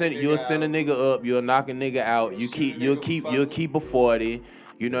you'll send a nigga up, you'll knock a nigga out, you'll keep a 40.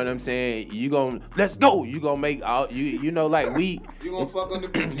 You know what I'm saying? You gon' let's go. You gonna make out you know like we. You gonna fuck on the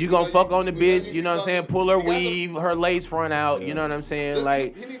bitch. You gonna fuck on the bitch. You know what I'm saying? Pull her weave, her lace front out. You know what I'm saying?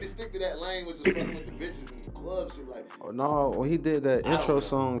 Like he need to stick to that lane with just fucking with the bitches and the club shit. Like no, he did that intro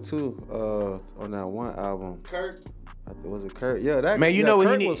song too on that one album. Kurt. Was it Kurt? Yeah, that man. You know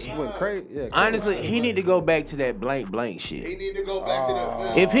what he need? Honestly, he need to go back to that blank shit. He need to go back to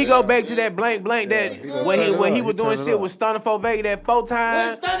that. If he go back to that blank, that when he was doing shit with Stunner 4 Vega that 4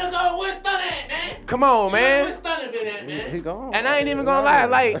 times. Where's Stunner at, man? Come on, man. Where's Stunner been at, man? He gone. And I ain't even gonna lie,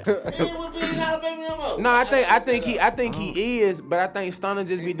 like. He ain't with Baby no more. No, I think he is, but I think Stunner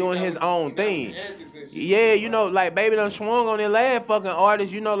just be doing his own thing. Yeah, like Baby done swung on that last fucking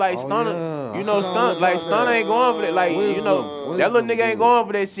artist, like Stunner. Stunner, like Stunner ain't going for that, like that little nigga ain't going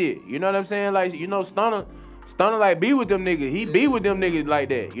for that shit. You know what I'm saying? Like Stunner like be with them niggas. He be with them niggas like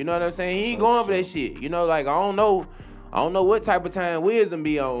that. You know what I'm saying? He ain't going for that shit. Like I don't know what type of time Wisdom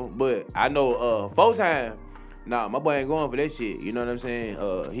be on, but I know 4 time. Nah, my boy ain't going for that shit. You know what I'm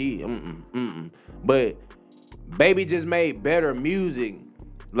saying? But Baby just made better music,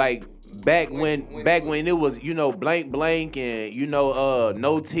 like back when it was blank and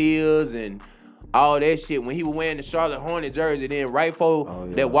No Tears and all that shit. When he was wearing the Charlotte Hornet jersey, then right before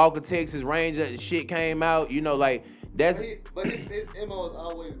that Walker Texas Ranger shit came out, like that's. But his MO has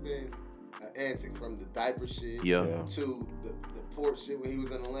always been an antic, from the diaper shit to the port shit when he was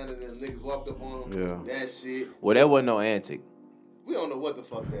in Atlanta and niggas walked up on him. Yeah. That shit. Well, that wasn't no antic. We don't know what the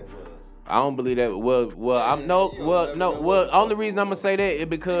fuck that was. I don't believe that. Well, only reason I'm gonna say that is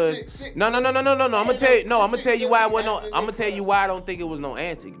because no. I'm gonna tell you. No, I'm gonna tell you why it wasn't. I'm gonna tell you why I don't think it was no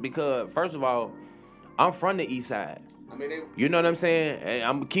antic. Because first of all, I'm from the east side. I mean, you know what I'm saying? And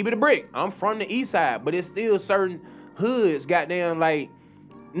I'm keeping it a brick. I'm from the east side, but it's still certain hoods. Goddamn, like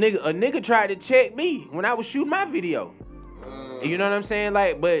a nigga tried to check me when I was shooting my video. You know what I'm saying?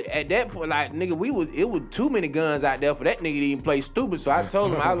 Like, but at that point, like, nigga, it was too many guns out there for that nigga to even play stupid. So I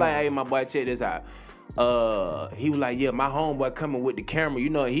told him, I was like, hey, my boy, check this out. He was like, yeah, my homeboy coming with the camera. You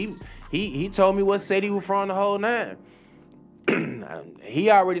know, he told me what city he was from the whole nine.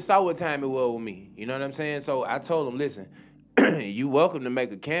 He already saw what time it was with me. You know what I'm saying? So I told him, listen, you welcome to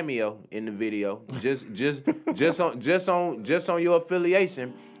make a cameo in the video. Just on your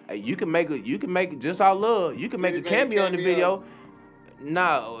affiliation. You can make just our love. You can make a cameo in the video.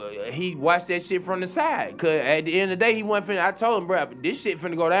 Nah, he watched that shit from the side. Cause at the end of the day, he wasn't finna. I told him, bro, this shit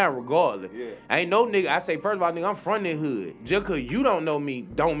finna go down regardless. Yeah. Ain't no nigga. I say first of all, nigga, I'm from the hood. Just cause you don't know me,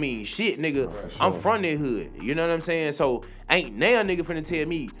 don't mean shit, nigga. Right, sure. I'm from the hood. You know what I'm saying? So ain't now nigga finna tell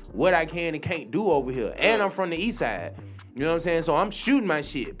me what I can and can't do over here. And I'm from the east side. You know what I'm saying? So I'm shooting my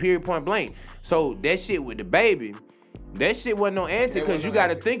shit, period, point blank. So that shit with the baby. That shit wasn't no antic because you got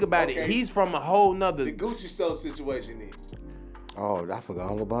to think about it. He's from a whole nother. The Gucci Store situation then. Oh, I forgot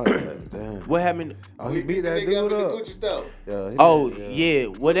all about that. Damn. What happened? Oh, he beat that dude up. The Gucci Store. Yeah. Yeah.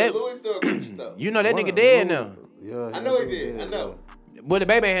 Well, that. Louis Store, Gucci Store. You know that nigga dead now. Yeah. I know he did. I know. But the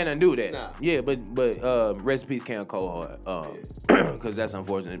baby ain't had nothing to do with that. Nah. Yeah, but rest in peace, Cam Cold Hard. Because that's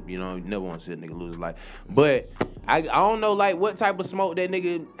unfortunate. You know, you never want to see a nigga lose his life. But I don't know like what type of smoke that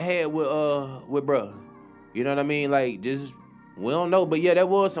nigga had with bruh. You know what I mean? Like, just, we don't know. But yeah, that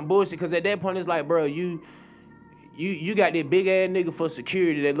was some bullshit. Because at that point, it's like, bro, you got that big-ass nigga for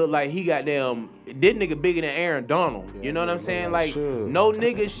security that look like he got them, this nigga bigger than Aaron Donald. You know what I'm saying? Like, no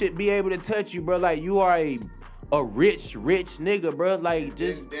nigga should be able to touch you, bro. Like, you are a rich nigga, bro. Like,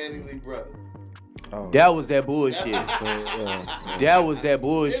 just. Danny Lee brother. Oh. That was that bullshit. That was that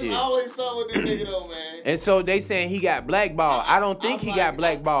bullshit. There's always something with this nigga though, man. And so they saying he got blackballed. I don't think he got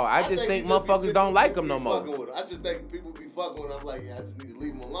blackballed. I just think motherfuckers don't like him no more. I just think people be fucking with him. I'm like, yeah, I just need to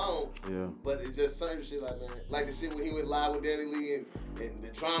leave him alone. Yeah. But it's just certain shit like, man, like the shit when he went live with Danny Lee and the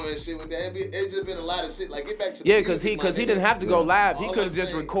drama and shit with that. It just been a lot of shit. Like, get back to the music, because he didn't have to go live. He could have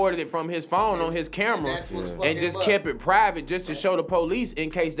just recorded it from his phone on his camera and just kept it private just to show the police in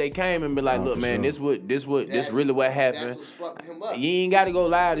case they came and be like, look, man, this really what happened. That's what's fucking him up. You ain't got to go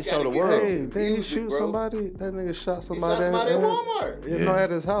live to show the world. Hey, did he shoot somebody? That nigga shot somebody. He shot somebody at Walmart. You know,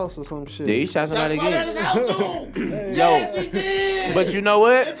 at his house or some shit. Yeah, he shot somebody again. At his house too. Yes, he did. But you know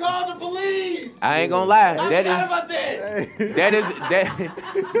what? They called the police. I ain't gonna lie. I forgot about that. That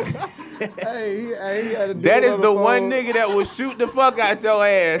is the one nigga that will shoot the fuck out your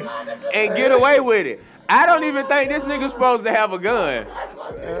ass and get away with it. I don't even think this nigga's supposed to have a gun.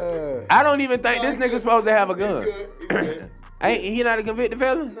 I don't even think this nigga's supposed to have a gun. He's good. Ain't he not a convicted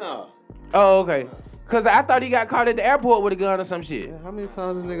felon? No. Oh, okay. Cause I thought he got caught at the airport with a gun or some shit. Yeah, how many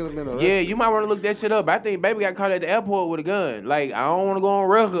times this nigga have been arrested? Yeah, you might want to look that shit up. I think baby got caught at the airport with a gun. Like, I don't want to go on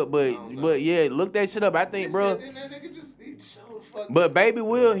record, but yeah, look that shit up. I think, bro. But baby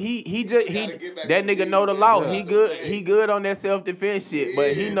Will, that nigga know the law. He good on that self-defense shit.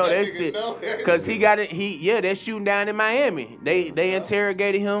 But he know that shit. Cause he got it. That shooting down in Miami. They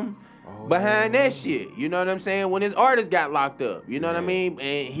interrogated him behind that shit. You know what I'm saying? When his artist got locked up. You know what I mean?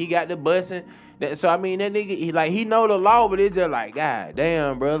 And he got the busing. So I mean that nigga, he know the law, but it's just like, God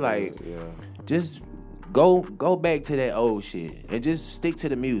damn, bro, like, just go back to that old shit and just stick to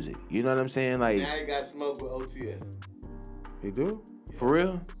the music. You know what I'm saying? Like, now he got smoked with OTF. He do? For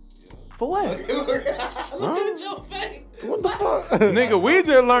real? Yeah. For what? Look at your face. What the fuck? Nigga, we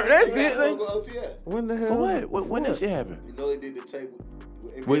just learned that shit. OTF. When the hell? For what? When that shit happened? You know he did the tape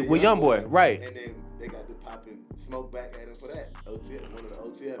with YoungBoy, right? And then they got the popping smoke back at him for that. OTF, one of the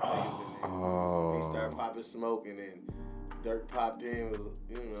OTF niggas. He started popping smoke, and then Dirk popped in.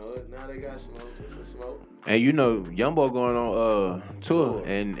 Now they got smoke. It's a smoke. And you know, YoungBoy going on tour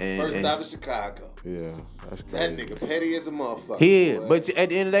and first stop in Chicago. Yeah, that's crazy. That nigga petty as a motherfucker. He is, but at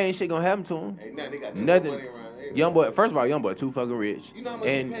the end of the day, ain't shit gonna happen to him. Ain't nothing. They got too much money around here. YoungBoy, first of all, YoungBoy too fucking rich. You know how much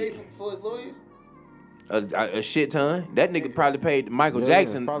he paid for his lawyers? A shit ton. That nigga probably paid Michael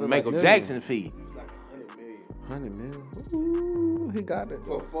Jackson fee. It's like $100 million. 100 million. Ooh, he got it.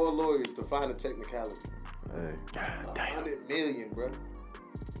 For 4 lawyers to find a technicality. Hey. $100 million, bro.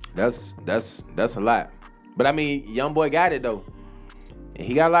 That's a lot. But I mean, YoungBoy got it though. And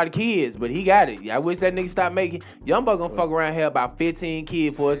he got a lot of kids, but he got it. I wish that nigga stopped making. YoungBoy gonna fuck around here about 15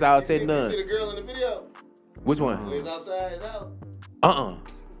 kids before it's all said and done. You see the girl in the video? Which one? Who is outside his house?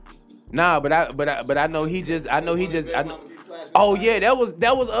 Nah, but I know he just. Oh yeah, that was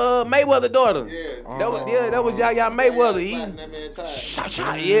Mayweather's daughter. Yeah. That was Yaya Mayweather.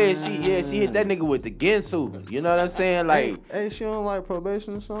 She hit that nigga with the Ginsu. You know what I'm saying? Like, hey, she on like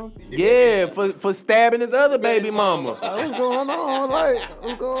probation or something? Yeah, for stabbing his other baby mama. What's going on?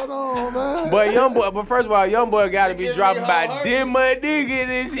 What's going on, man? But first of all, young boy gotta be dropping by them nigga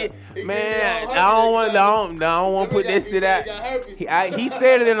and shit. Man, I don't want to put that shit out. He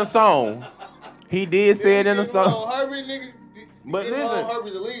said it in a song. He did say it in a song. But listen,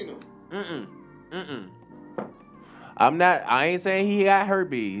 I ain't saying he got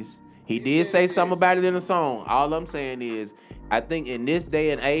herpes. He did say something about it in a song. All I'm saying is, I think in this day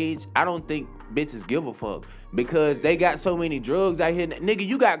and age, I don't think bitches give a fuck because they got so many drugs out here. Nigga,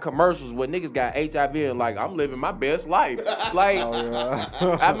 you got commercials where niggas got HIV and like, I'm living my best life. Like,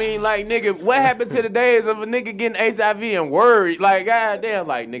 I mean, like, nigga, what happened to the days of a nigga getting HIV and worried? Like, goddamn,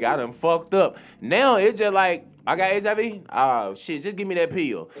 like, nigga, I done fucked up. Now it's just like, I got HIV? Oh, shit, just give me that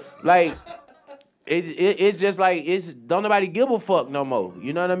pill. Like, it's just like, don't nobody give a fuck no more.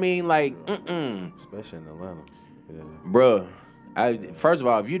 You know what I mean? Like, Especially in Atlanta. Yeah. Bruh. First of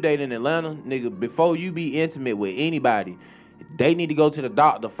all, if you date in Atlanta, nigga, before you be intimate with anybody, they need to go to the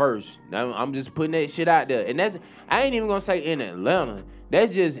doctor first. I'm just putting that shit out there. And I ain't even gonna say in Atlanta.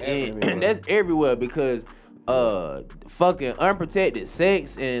 That's just that's everywhere because fucking unprotected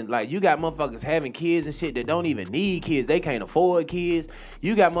sex and like you got motherfuckers having kids and shit that don't even need kids. They can't afford kids.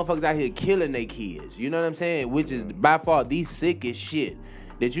 You got motherfuckers out here killing their kids. You know what I'm saying? Which is by far the sickest shit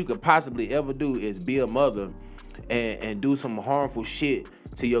that you could possibly ever do is be a mother and do some harmful shit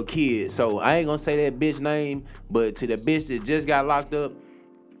to your kids. So I ain't gonna say that bitch name, but to the bitch that just got locked up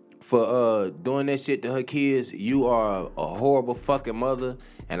for doing that shit to her kids, you are a horrible fucking mother,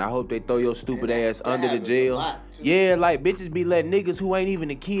 and I hope they throw your stupid ass under the jail. Yeah, like bitches be letting niggas who ain't even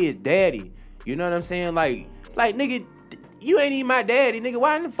the kids daddy. You know what I'm saying? Like nigga, you ain't even my daddy, nigga.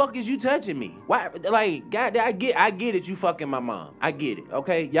 Why in the fuck is you touching me? Why? Like, God, I get it. You fucking my mom. I get it.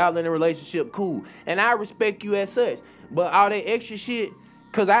 Okay, y'all in a relationship, cool, and I respect you as such. But all that extra shit,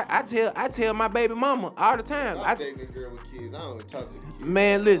 cause I tell my baby mama all the time. I'm dating a girl with kids. I don't even talk to the kids.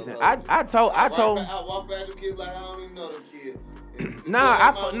 Man, listen, I told. I walk back to the kids like I don't even know the kid.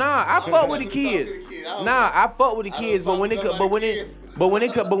 I fuck with the kids. I fuck with the kids, but when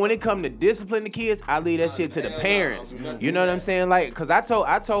it come to discipline the kids, I leave that shit to the parents. You know what I'm saying? Like, cause I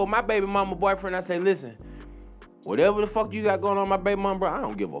told my baby mama boyfriend, I say, listen, whatever the fuck you got going on, my baby mama, bro, I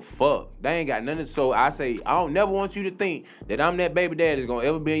don't give a fuck. They ain't got nothing. So I say, I don't never want you to think that I'm that baby dad that's gonna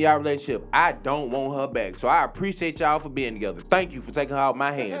ever be in y'all relationship. I don't want her back. So I appreciate y'all for being together. Thank you for taking her out of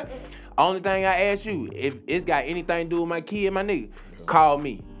my hands. Only thing I ask you, if it's got anything to do with my kid, my nigga, call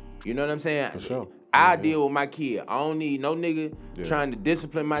me. You know what I'm saying? For sure. I deal with my kid. I don't need no nigga trying to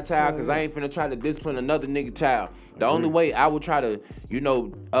discipline my child because I ain't finna try to discipline another nigga child. The only way I would try to,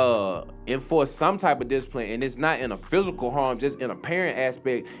 enforce some type of discipline, and it's not in a physical harm, just in a parent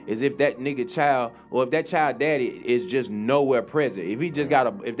aspect, is if that nigga child or if that child daddy is just nowhere present. If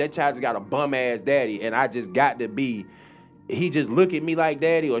that child just got a bum ass daddy and I just got to be, he just look at me like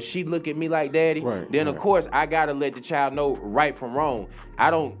daddy or she look at me like daddy, then of course I gotta let the child know right from wrong. I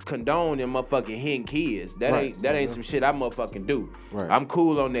don't condone them motherfucking hitting kids. That ain't some shit I motherfucking do. I'm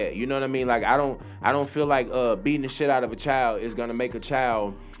cool on that. You know what I mean? Like I don't feel like beating the shit out of a child is gonna make a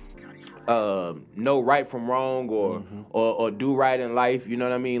child know right from wrong or do right in life. You know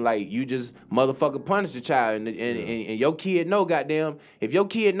what I mean? Like you just motherfucker punish the child and your kid know, goddamn, if your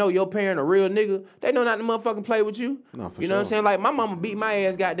kid know your parent a real nigga, they know not to motherfucking play with you. You know what I'm saying? Like my mama beat my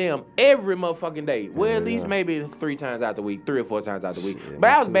ass goddamn every motherfucking day. Well, at least maybe 3 times out the week, 3 or 4 times out the week.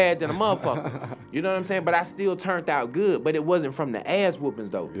 But I was bad than a motherfucker. You know what I'm saying? But I still turned out good. But it wasn't from the ass whoopings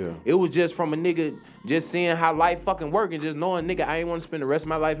though. It was just from a nigga just seeing how life fucking work and just knowing, nigga, I ain't want to spend the rest of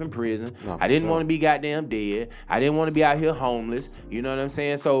my life in prison. I didn't want to be goddamn dead. I didn't want to be out here homeless. You know what I'm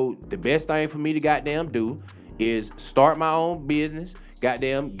saying? So the best thing for me to goddamn do is start my own business,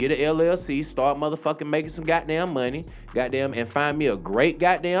 goddamn get an LLC, start motherfucking making some goddamn money, goddamn, and find me a great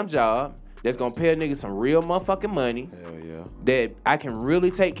goddamn job that's gonna pay a nigga some real motherfucking money. Hell yeah. That I can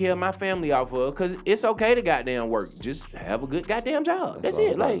really take care of my family off of, cause it's okay to goddamn work. Just have a good goddamn job. That's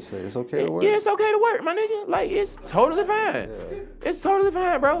it. Like it's okay to work. Yeah, it's okay to work, my nigga. Like it's totally fine. It's totally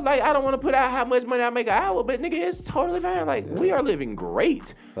fine, bro. Like I don't want to put out how much money I make an hour, but nigga, it's totally fine. Like we are living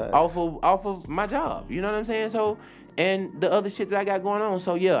great off of my job. You know what I'm saying? So. And the other shit that I got going on.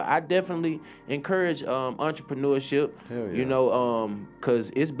 So, yeah, I definitely encourage entrepreneurship, you know, because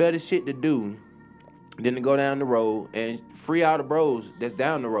it's better shit to do than to go down the road and free all the bros that's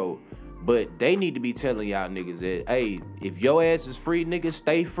down the road. But they need to be telling y'all niggas that, hey, if your ass is free, niggas,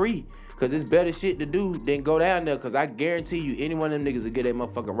 stay free. Cause it's better shit to do than go down there. Cause I guarantee you, any one of them niggas will get that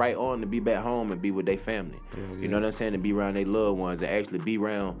motherfucker right on to be back home and be with their family. You know what I'm saying? To be around their loved ones, and actually be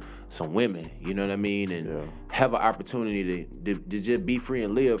around some women. You know what I mean? And have an opportunity to just be free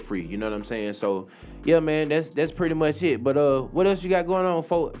and live free. You know what I'm saying? So yeah, man, that's pretty much it. But what else you got going on,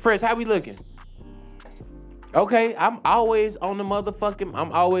 folks? Fresh, how we looking? Okay, I'm always on the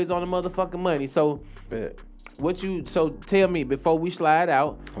motherfucking money. So. Bet. So tell me before we slide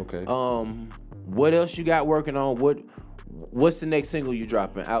out. Okay. What else you got working on? What's the next single you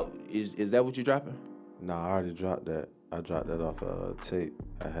dropping out? Is that what you dropping? Nah, I already dropped that. I dropped that off a tape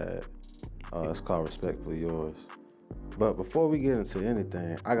I had. It's called Respectfully Yours. But before we get into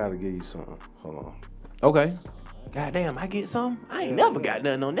anything, I gotta give you something. Hold on. Okay. Goddamn, I get something? I ain't never got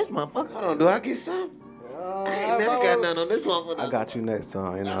nothing on this motherfucker. Hold on, do I get something? I ain't never got nothing on this motherfucker. I got you next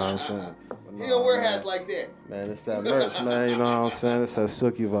time, you know what I'm saying? He don't wear hats like that. Man, it's that merch, man, you know what I'm saying? It's that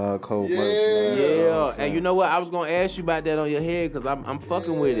Silky Vibe Code merch, man. Yeah, you know and you know what? I was gonna ask you about that on your head because I'm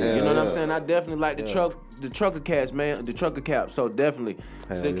fucking with it. You know what I'm saying? I definitely like the trucker cats, man, the trucker cap. So definitely,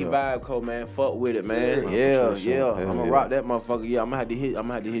 Silky Vibe Code, man. Fuck with it, man. Yeah. I'm gonna rock that motherfucker. Yeah, I'm gonna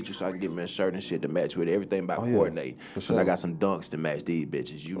have to hit you so I can get me a shirt and shit to match with it. Everything about coordinate. Because I got some dunks to match these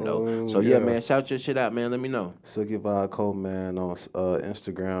bitches, you know. So yeah, man, shout your shit out, man. Let me know. Silky Vibe Code, man, on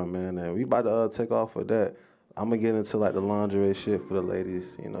Instagram, man, and we about to take off with that. I'm gonna get into like the lingerie shit for the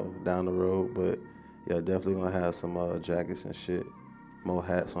ladies, you know, down the road. But yeah, definitely gonna have some jackets and shit, more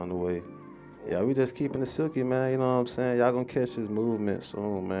hats on the way. Yeah, we just keeping it silky, man. You know what I'm saying? Y'all gonna catch this movement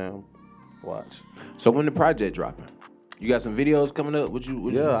soon, man. Watch. So when the project dropping? You got some videos coming up?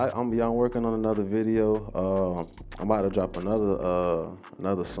 I'm working on another video. I'm about to drop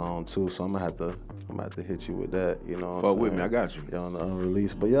another song too, so I'm gonna have to hit you with that. You know what I'm saying? Fuck with me, I got you. Yeah, on the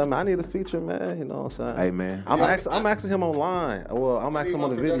release. But yeah, man, I need a feature, man. You know what I'm saying? Hey, man. I'm asking him online. Well, I'm asking him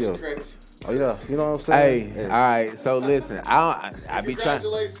on the video. Oh yeah, you know what I'm saying? Hey. All right. So listen, I be trying.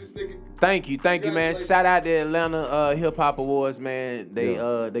 Congratulations, nigga. Thank you, man. Shout out the Atlanta Hip Hop Awards, man.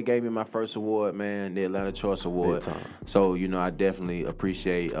 They gave me my first award, man, the Atlanta Choice Award. So you know, I definitely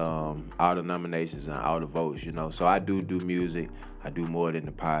appreciate all the nominations and all the votes. You know, so I do music. I do more than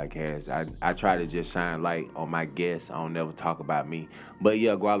the podcast. I try to just shine light on my guests. I don't never talk about me. But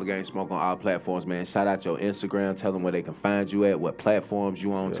yeah, Guala Gang Smoke on all platforms, man. Shout out your Instagram. Tell them where they can find you at, what platforms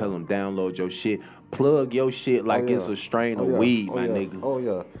you on. Tell them download your shit. Plug your shit like it's a strain of weed, my nigga. Oh,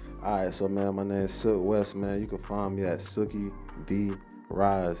 yeah. All right, so, man, my name is Silk West, man. You can find me at Silky B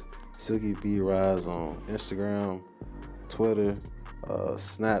Rise. Silky B Rise on Instagram, Twitter,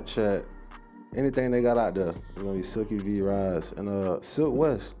 Snapchat. Anything they got out there, it's gonna be Silky V Rise and Silk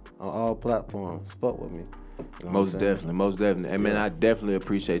West on all platforms. Fuck with me. You know most definitely. And man, I definitely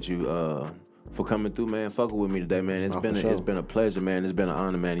appreciate you for coming through, man. Fucking with me today, man. It's been a pleasure, man. It's been an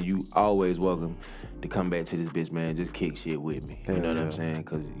honor, man. And you always welcome to come back to this bitch, man. Just kick shit with me. You know what I'm saying?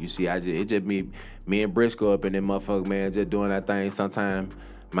 Cause you see, it just me and Briscoe up in that motherfucker, man, just doing that thing. Sometimes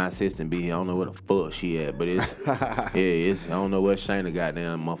my assistant be here. I don't know where the fuck she at, but it's I don't know where Shayna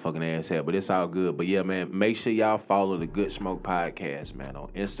goddamn motherfucking ass at, but it's all good. But yeah, man, make sure y'all follow the Good Smoke Podcast, man, on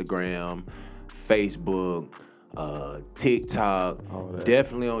Instagram, Facebook, TikTok,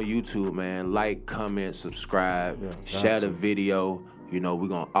 definitely on YouTube, man. Like, comment, subscribe, share the video. You know, we're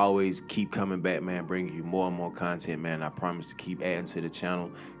going to always keep coming back, man, bringing you more and more content, man. I promise to keep adding to the channel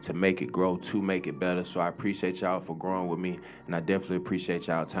to make it grow, to make it better. So I appreciate y'all for growing with me, and I definitely appreciate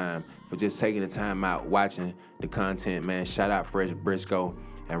y'all time for just taking the time out watching the content, man. Shout out Fresh Briscoe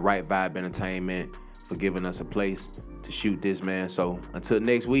and Right Vibe Entertainment for giving us a place to shoot this, man. So until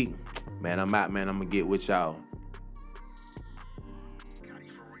next week, man, I'm out, man. I'm going to get with y'all.